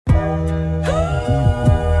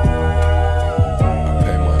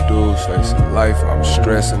things in life I was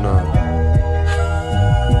stressing on.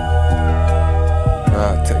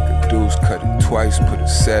 Now I take a deuce, cut it twice, put a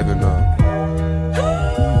 7 on it.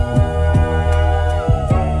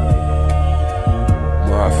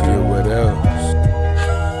 Mafia, what else?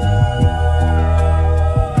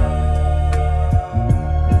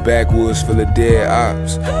 Backwoods full of dead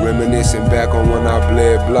ops, reminiscing back on when I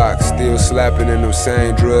bled blocks. Still slapping in them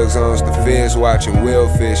same drug zones, the feds watching, whale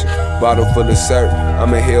fishing. Bottle full of syrup,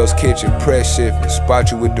 I'm in Hell's Kitchen, press shifting. Spot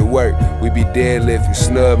you with the work, we be deadlifting.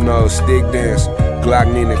 Snub nose, stick dancing,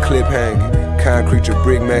 Glock Nina clip hanging. Concrete or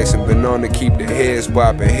brick mason, been known to keep the heads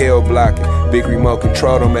bopping, hell blocking. Big remote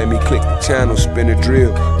control don't make me click the channel, spin a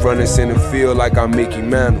drill. Front and center field like I'm Mickey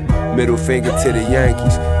Mantle. Middle finger to the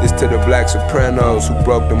Yankees, this to the Black Sopranos who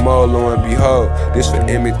broke the mold, lo and behold. This for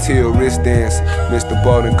Emmett Till, wrist dancing. Mr.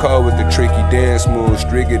 Bolden Cole with the tricky dance moves.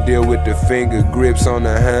 Strigger deal with the finger grips on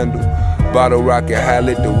the handle. Bottle rocket high,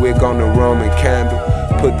 lit the wick on the Roman candle.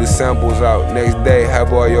 Put the samples out, next day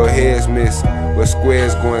have all your heads missing. But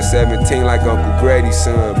squares going 17 like Uncle Grady's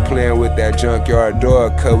son. Playing with that junkyard door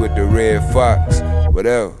cut with the red fox. What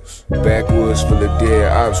else? Backwoods full of dead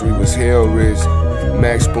ops, we was hell risen.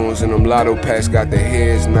 Max spoons and them lotto packs got their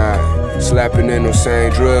heads nodding. Slapping in those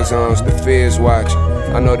same drug zones, the feds watching.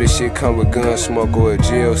 I know this shit come with gun smoke or a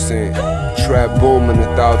jail scene. Trap booming,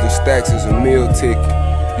 1,000 stacks is a meal ticket.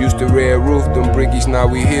 Used to red roof them brickies, now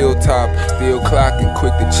we hilltop. Still clocking,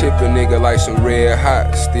 quick to chip a nigga like some red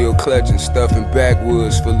hot. Still clutching, stuffing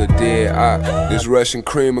backwoods full of dead op. This Russian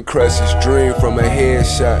cream will crush his dream from a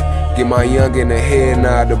headshot. Get my youngin' a head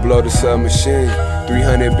nod to blow the submachine.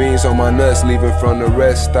 300 beans on my nuts, leaving from the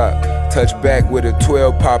rest stop. Touch back with a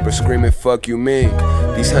 12 popper, screaming fuck you mean.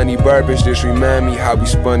 These honey bourbons just remind me how we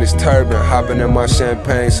spun this turban. Hopping in my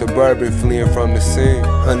champagne Suburban, fleeing from the scene.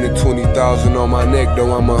 120,000 on my neck,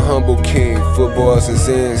 though I'm a humble king. Footballs and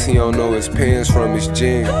zins, he don't know his pins from his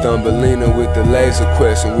jeans. Thumbelina with the laser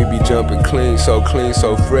quest, and we be jumping clean, so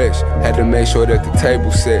fresh. Had to make sure that the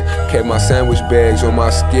table set. Kept my sandwich bags on my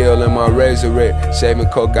scale and my razorette. Shaving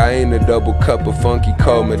cocaine, a double cup of funky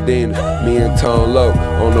cold Medina. Me and Tone Low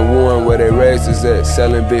on the one where they razors at.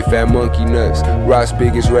 Selling big fat monkey nuts. Ross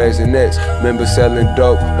biggest raisinets. Remember selling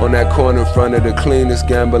dope on that corner in front of the cleanest.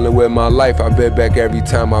 Gambling with my life, I bet back every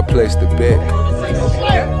time I place the bet.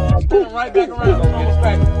 Right back around.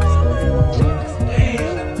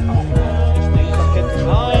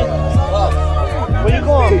 Where you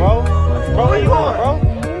going, bro? Bro, where you going,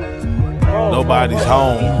 bro? Nobody's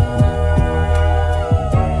home.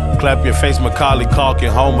 Clap your face, Macaulay Culkin,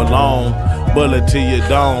 Home Alone. Bullet to your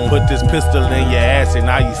dome. Put this pistol in your ass and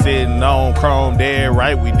now you sitting on chrome. Dead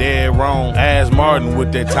right, we dead wrong. Ask Martin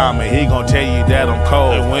with that time and he gon' tell you that I'm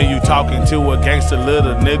cold. And when you talking to a gangster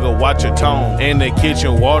little nigga, watch your tone. In the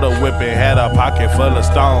kitchen, water whipping, had a pocket full of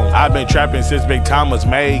stones. I've been trapping since Big Thomas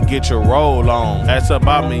made, get your roll on. That's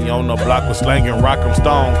about me on the block with slanging rock 'em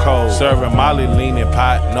stone cold. Serving Molly leaning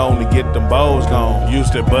pot, known to get them bows gone.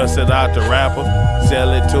 Used to bust it out the rapper,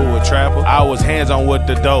 sell it to a trapper. I was hands on with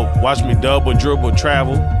the dope, watch me double dribble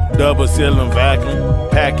travel, double sealing vacuum,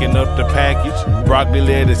 packing up the package, broccoli,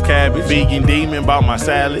 lettuce, cabbage, vegan demon bought my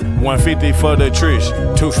salad, 150 for the Trish,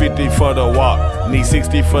 250 for the walk, need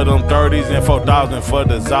 60 for them 30s and 4,000 for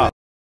the Zop.